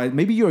people, or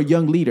maybe you're a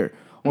young leader."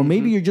 Or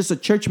maybe you're just a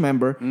church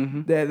member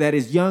that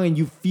is young and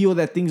you feel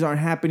that things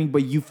aren't happening,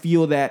 but you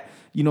feel that,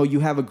 you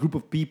have a group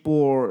of people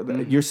or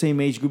your same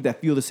age group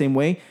that feel the same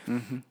way.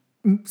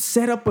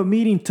 Set up a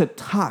meeting to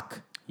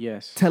talk.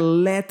 Yes. To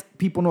let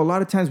people know. A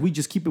lot of times we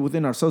just keep it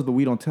within ourselves, but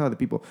we don't tell other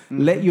people.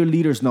 Let your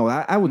leaders know.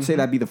 I would say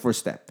that'd be the first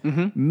step.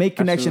 Make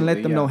connection. Let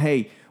Absolutely, them yeah. know,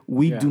 hey,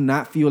 we Yeah. do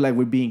not feel like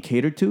we're being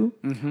catered to.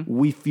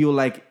 We feel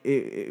like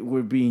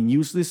we're being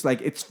useless.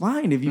 Like, it's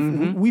fine if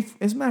you.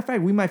 As a matter of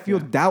fact, we might feel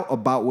doubt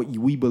about what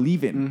we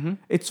believe in.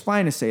 It's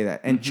fine to say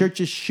that, and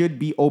churches should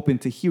be open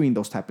to hearing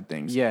those type of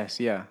things. Yes.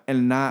 Yeah.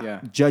 And not Yeah.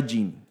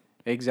 judging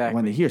Exactly.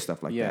 when they hear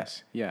stuff like that.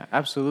 Yes, yeah,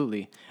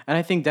 absolutely. And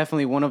I think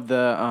definitely one of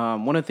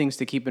the things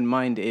to keep in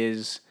mind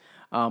is,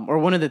 or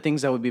one of the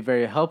things that would be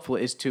very helpful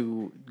is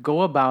to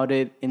go about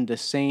it in the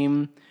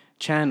same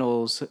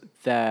channels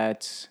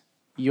that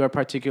your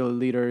particular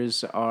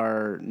leaders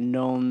are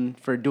known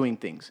for doing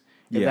things.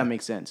 If Yeah. that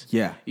makes sense.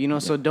 Yeah.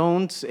 So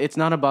it's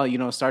not about,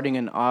 starting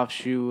an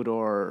offshoot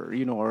or,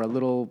 or a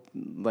little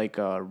like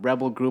a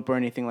rebel group or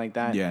anything like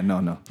that. Yeah,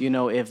 no.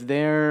 If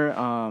they're,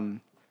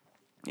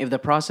 if the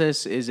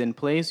process is in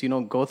place,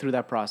 go through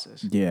that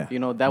process. Yeah.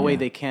 That way Yeah.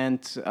 they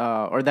can't,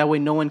 or that way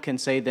no one can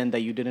say then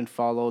that you didn't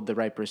follow the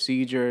right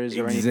procedures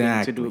or anything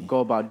Exactly. to go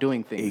about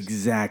doing things.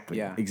 Exactly.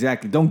 Yeah.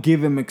 Exactly. Don't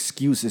give them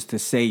excuses to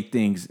say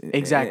things.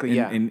 Exactly,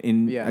 yeah.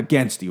 Yeah.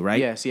 Against you, right?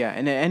 Yes, yeah.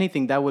 And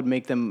anything that would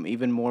make them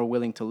even more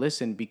willing to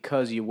listen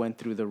because you went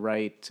through the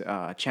right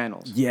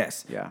channels.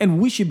 Yes. Yeah. And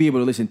we should be able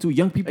to listen too.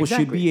 Young people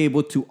should Exactly. be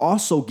able to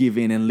also give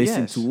in and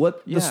listen Yes. to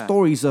what the Yeah.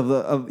 stories of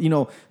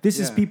this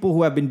is Yeah. people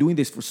who have been doing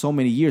this for so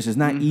many years. It's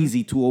not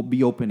easy to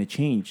be open to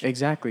change.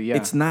 Exactly, yeah.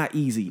 It's not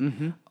easy.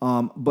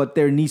 But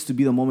there needs to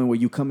be the moment where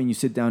you come and you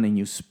sit down and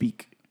you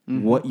speak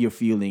what you're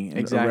feeling and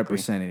Exactly.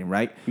 representing,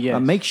 right?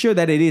 Yes. Make sure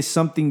that it is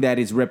something that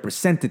is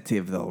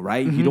representative, though,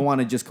 right? You don't want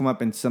to just come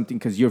up and something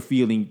because you're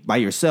feeling by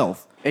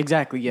yourself.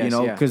 Exactly, yes.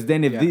 Yeah. Because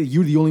then if Yeah.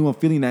 you're the only one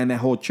feeling that in that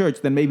whole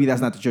church, then maybe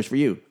that's not the church for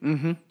you,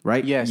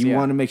 right? Yes, you yeah.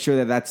 want to make sure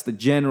that that's the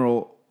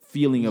general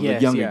feeling of the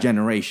Yes, younger yeah.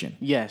 generation.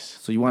 Yes.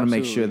 So you want to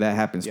make sure absolutely. that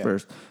happens Yeah.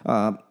 first.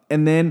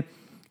 And then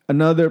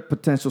another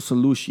potential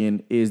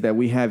solution is that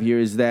we have here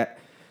is that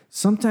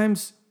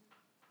sometimes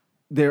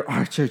there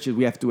are churches,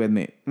 we have to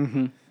admit,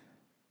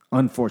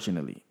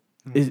 unfortunately,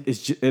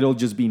 it'll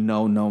just be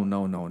no.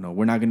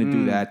 We're not going to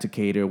do that to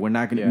cater. We're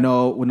not going to, Yeah.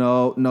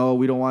 no,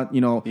 we don't want,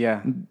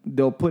 Yeah.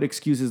 they'll put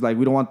excuses like,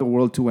 we don't want the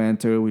world to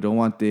enter. We don't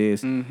want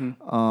this.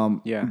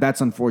 Yeah.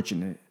 That's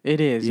unfortunate. It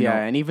is, You yeah.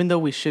 know? And even though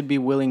we should be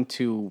willing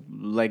to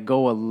like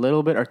go a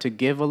little bit or to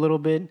give a little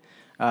bit,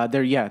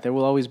 there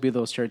will always be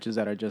those churches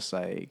that are just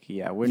like,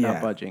 we're not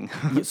Yeah. budging.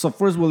 Yeah, so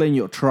first we'll let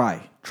you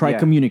try Yeah.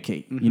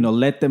 communicate,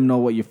 let them know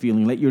what you're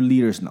feeling. Let your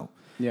leaders know.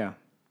 Yeah.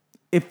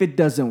 If it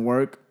doesn't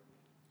work,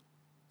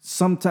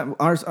 sometimes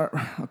our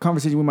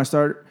conversation we might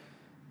start,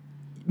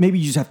 maybe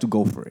you just have to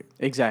go for it.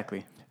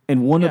 Exactly.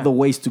 And one Yeah. of the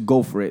ways to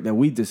go for it that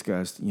we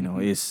discussed,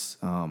 is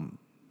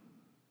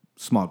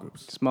small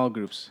groups. Small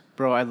groups.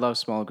 Bro, I love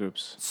small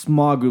groups.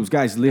 Small groups,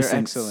 guys, listen.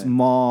 excellent.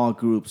 Small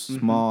groups,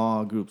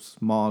 small groups.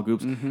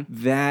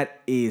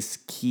 That is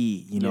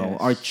key. Yes.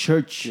 Our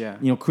church,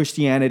 Yeah.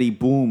 Christianity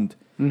boomed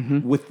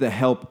with the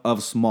help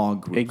of small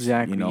groups.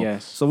 Exactly,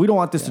 yes. So we don't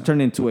want this to turn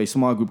into a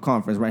small group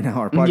conference right now,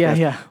 our podcast.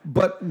 Yeah.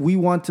 But we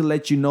want to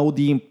let you know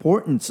the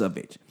importance of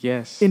it.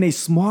 Yes. In a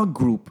small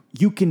group,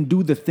 you can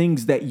do the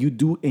things that you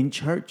do in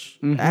church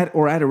at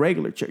a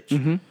regular church.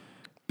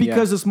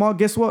 Because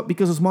guess what?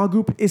 Because a small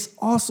group is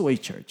also a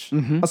church.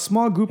 A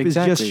small group is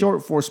just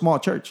short for small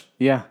church.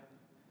 Yeah.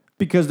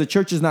 Because the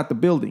church is not the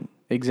building.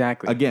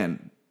 Exactly.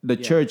 Again, the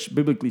church,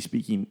 biblically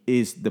speaking,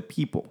 is the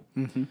people.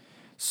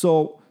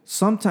 So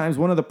sometimes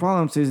one of the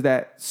problems is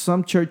that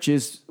some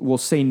churches will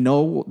say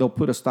no. They'll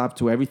put a stop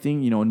to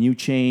everything, new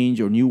change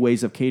or new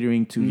ways of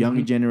catering to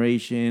younger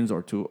generations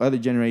or to other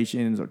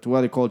generations or to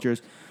other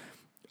cultures.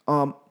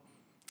 So,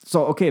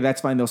 okay,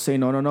 that's fine. They'll say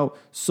no.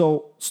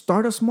 So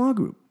start a small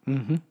group.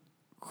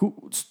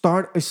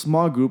 Start a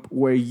small group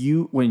where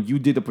when you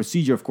did the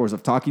procedure, of course,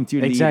 of talking to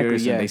your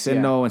leaders and they said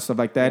no and stuff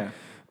like that.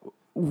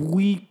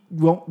 We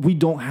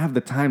don't have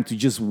the time to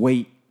just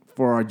wait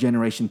for our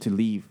generation to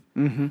leave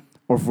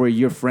or for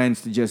your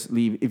friends to just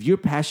leave. If you're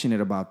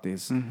passionate about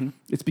this,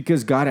 it's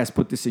because God has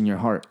put this in your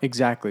heart.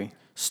 Exactly.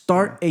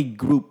 Start a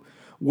group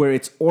where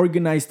it's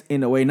organized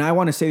in a way. And I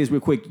want to say this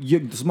real quick.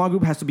 The small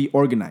group has to be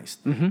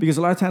organized because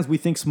a lot of times we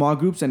think small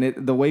groups, and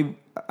the way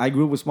I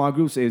grew up with small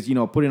groups is,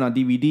 putting on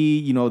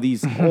DVD,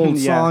 these old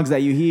songs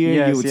that you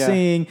hear, you would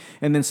sing,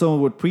 and then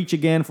someone would preach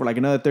again for like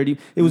another 30.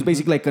 It was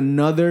basically like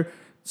another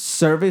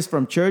service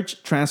from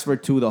church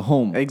transferred to the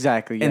home.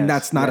 Exactly. And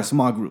that's not a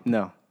small group.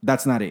 No.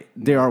 That's not it.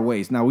 There are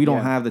ways. Now, we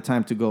don't have the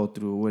time to go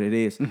through what it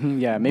is.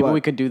 Maybe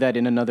we could do that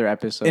in another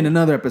episode.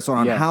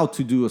 On how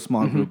to do a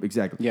small group.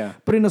 Exactly. Yeah.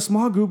 But in a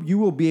small group, you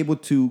will be able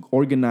to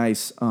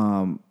organize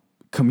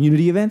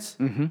community events.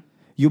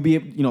 You'll be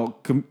able,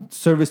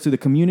 service to the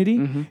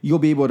community. You'll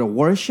be able to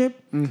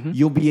worship.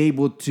 You'll be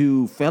able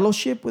to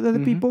fellowship with other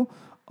people.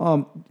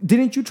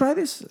 Didn't you try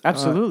this?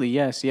 Absolutely.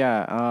 Yes.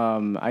 Yeah.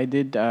 I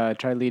did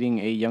try leading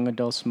a young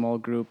adult small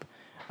group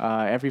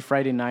every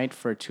Friday night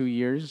for 2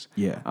 years.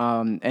 Yeah.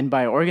 And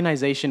by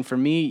organization, for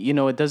me,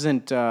 it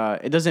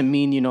doesn't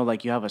mean,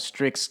 like you have a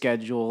strict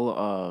schedule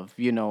of,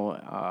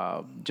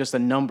 just a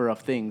number of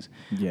things.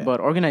 Yeah. But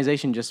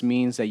organization just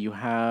means that you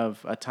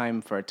have a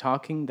time for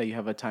talking, that you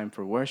have a time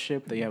for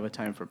worship, that you have a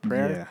time for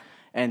prayer. Yeah.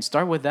 And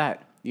start with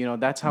that.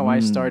 That's how I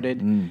started.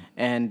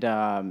 And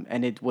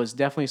it was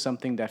definitely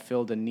something that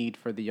filled a need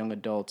for the young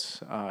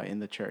adults in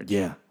the church.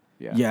 Yeah.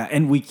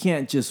 And we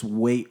can't just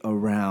wait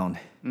around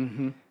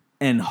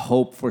and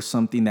hope for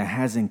something that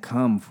hasn't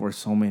come for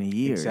so many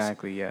years.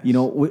 Exactly, yes.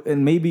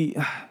 And maybe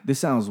this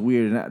sounds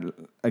weird. And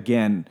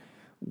again,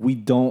 we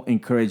don't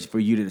encourage for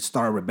you to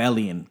start a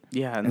rebellion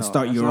and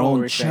start your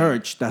own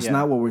church. That's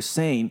not what we're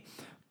saying.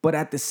 But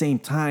at the same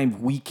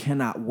time, we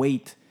cannot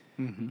wait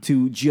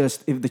to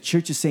just, if the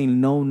church is saying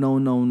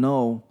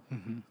no,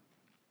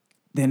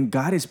 then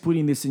God is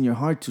putting this in your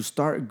heart to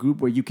start a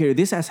group where you care.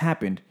 This has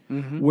happened,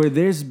 where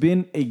there's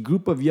been a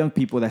group of young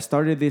people that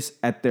started this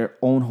at their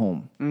own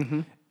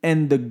home.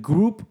 And the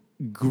group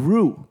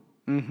grew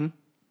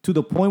to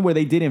the point where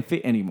they didn't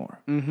fit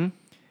anymore.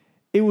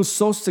 It was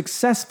so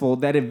successful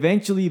that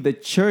eventually the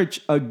church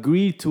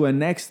agreed to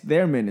annex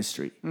their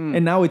ministry.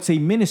 And now it's a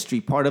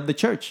ministry, part of the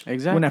church.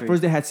 Exactly. When at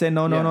first they had said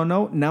no.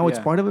 Now it's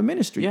part of a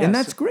ministry. And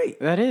that's great.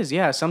 That is,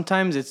 yeah.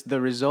 Sometimes it's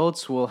the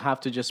results will have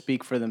to just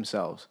speak for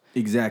themselves.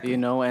 Exactly.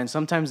 And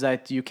sometimes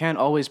that you can't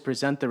always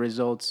present the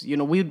results.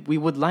 We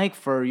would like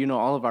for,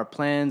 all of our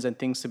plans and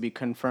things to be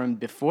confirmed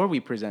before we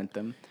present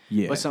them.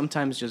 Yeah. But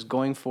sometimes just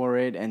going for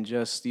it and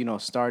just,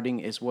 starting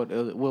is what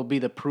will be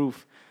the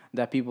proof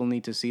that people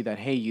need to see that,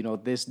 hey,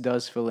 this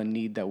does fill a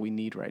need that we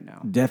need right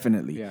now.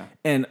 Definitely. Yeah.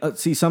 And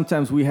see,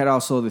 sometimes we had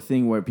also the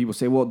thing where people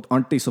say, well,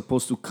 aren't they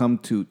supposed to come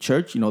to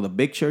church, the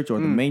big church or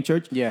the main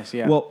church? Yes,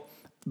 yeah. Well,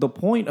 the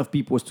point of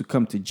people is to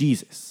come to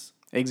Jesus.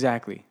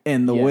 Exactly.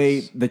 And the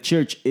way the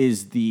church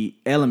is the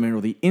element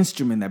or the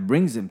instrument that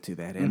brings them to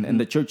that. And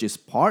the church is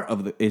part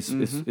of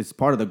is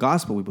part of the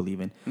gospel we believe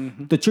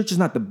in. The church is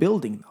not the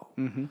building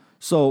though.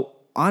 So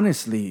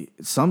honestly,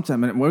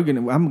 sometimes,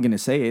 and I'm gonna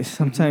say it,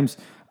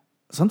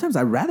 sometimes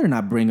I'd rather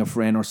not bring a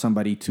friend or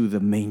somebody to the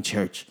main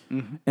church.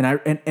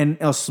 And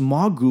a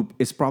small group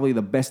is probably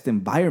the best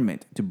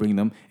environment to bring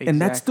them. Exactly.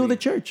 And that's still the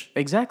church.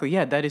 Exactly.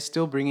 Yeah, that is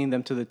still bringing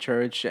them to the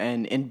church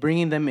and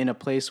bringing them in a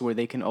place where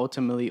they can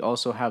ultimately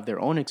also have their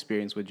own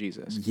experience with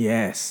Jesus.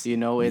 Yes.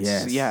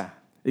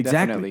 Exactly.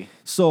 Definitely.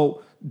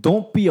 So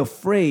don't be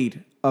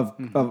afraid of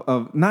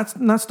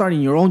not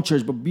starting your own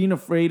church, but being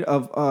afraid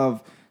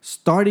of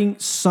starting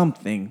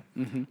something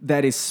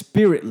that is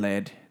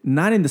spirit-led,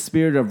 not in the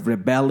spirit of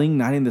rebelling,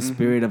 not in the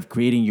spirit of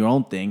creating your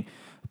own thing,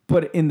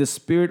 but in the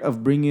spirit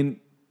of bringing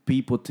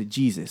people to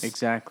Jesus.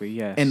 Exactly,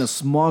 yes. And a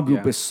small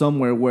group is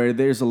somewhere where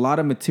there's a lot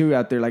of material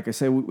out there. Like I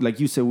said, like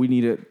you said, we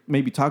need to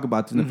maybe talk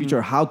about in the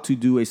future how to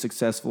do a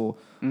successful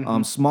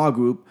small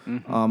group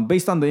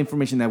based on the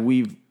information that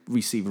we've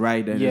received,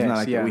 right? And it's not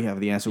like that we have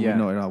the answer. We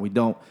know it all. We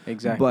don't.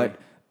 Exactly. But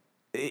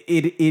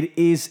it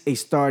is a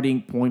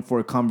starting point for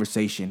a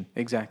conversation.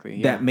 Exactly.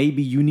 Yeah. That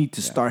maybe you need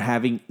to start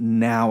having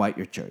now at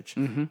your church,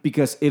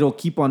 because it'll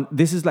keep on.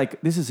 This is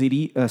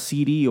a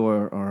CD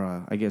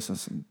or I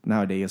guess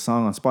nowadays a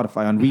song on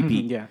Spotify on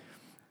repeat. Yeah.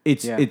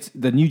 It's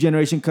the new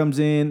generation comes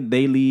in,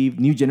 they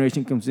leave. New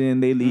generation comes in,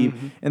 they leave.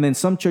 And then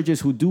some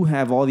churches who do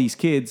have all these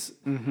kids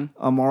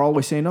are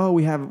always saying, "Oh,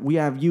 we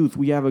have youth,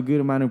 we have a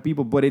good amount of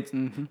people," but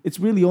it's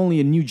really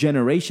only a new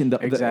generation.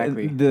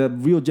 Exactly. The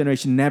real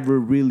generation never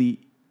really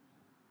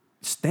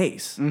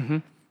stays.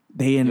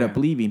 They end up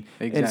leaving,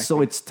 and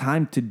so it's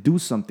time to do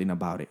something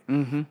about it.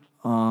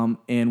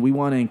 And we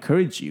want to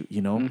encourage you.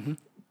 You know,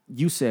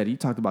 you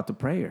talked about the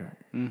prayer.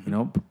 You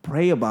know,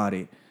 pray about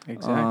it.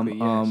 Exactly.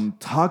 Yes.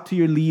 Talk to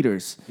your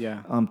leaders.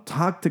 Yeah.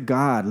 Talk to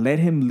God. Let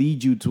Him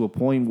lead you to a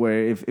point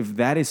where if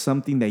that is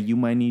something that you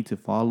might need to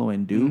follow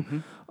and do,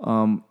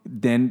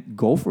 then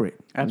go for it.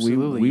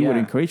 Absolutely. We would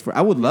encourage for it.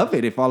 I would love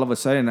it if all of a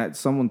sudden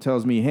someone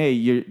tells me,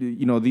 "Hey,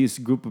 this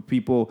group of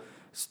people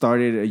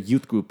started a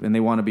youth group and they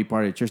want to be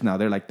part of the church now.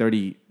 They're like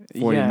 30,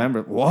 40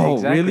 members." Whoa,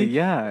 exactly. really?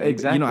 Yeah,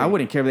 exactly. I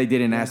wouldn't care if they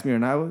didn't ask me or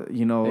not.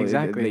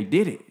 Exactly. They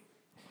did it.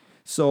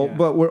 So,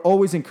 but we're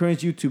always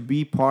encouraging you to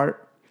be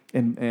part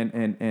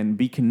and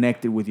be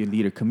connected with your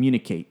leader.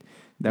 Communicate.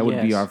 That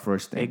would be our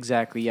first thing.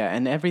 Exactly. Yeah,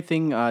 and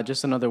everything.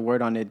 Just another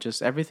word on it.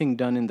 Just everything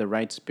done in the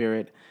right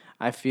spirit.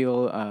 I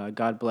feel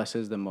God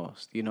blesses the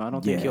most. I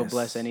don't think He'll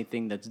bless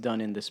anything that's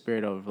done in the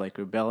spirit of like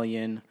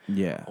rebellion.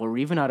 Yeah. Or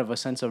even out of a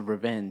sense of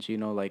revenge.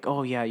 Like,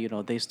 oh yeah,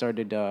 they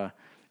started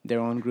their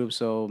own group,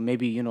 so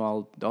maybe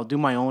I'll do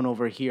my own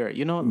over here.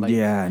 Like,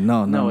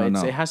 no.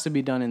 It has to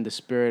be done in the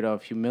spirit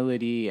of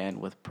humility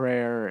and with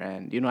prayer,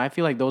 and I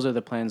feel like those are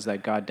the plans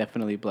that God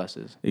definitely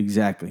blesses.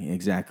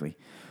 Exactly.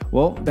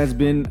 Well, that's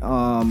been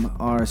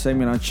our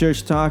segment on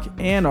Church Talk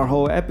and our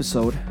whole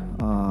episode.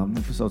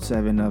 Episode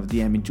 7 of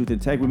DMing Truth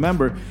and Tech.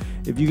 Remember,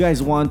 if you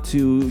guys want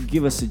to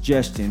give us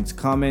suggestions,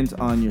 comment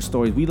on your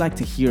stories. We like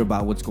to hear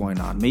about what's going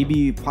on.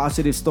 Maybe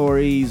positive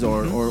stories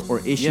or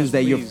issues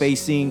that you're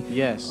facing.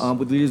 Yes.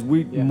 With leaders,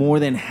 we're more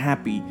than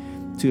happy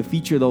to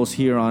feature those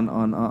here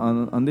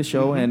on the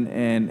show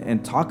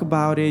and talk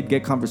about it,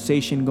 get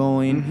conversation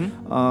going.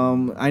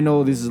 I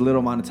know this is a little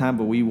amount of time,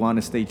 but we want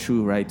to stay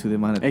true, right, to the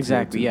amount of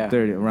 30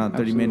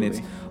 Absolutely. minutes.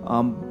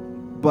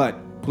 But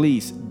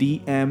please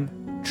DM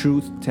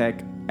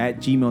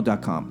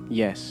truthtech@gmail.com.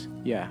 Yes.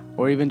 Yeah.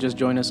 Or even just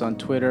join us on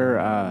Twitter,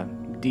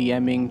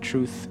 DMing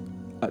Truth.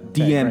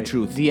 DM right?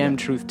 Truth. DM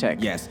Truth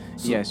Tech. Yes.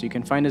 Yes, you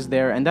can find us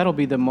there, and that'll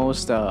be the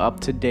most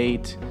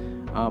up-to-date,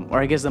 or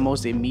I guess the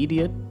most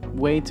immediate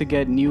way to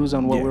get news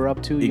on what we're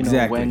up to.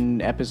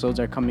 When episodes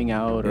are coming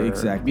out. Or,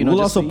 we'll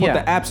also put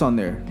the apps on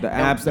there. The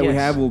apps that we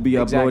have will be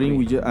uploading.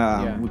 We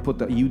put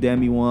the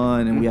Udemy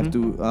one, and we have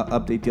to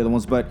update the other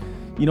ones, but.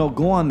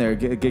 Go on there,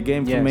 get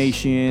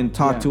information,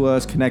 talk to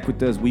us, connect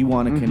with us. We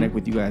want to connect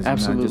with you guys.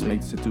 Absolutely. And not just make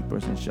this a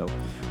 2-person show.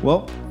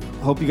 Well,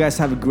 hope you guys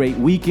have a great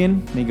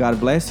weekend. May God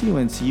bless you,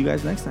 and see you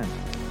guys next time.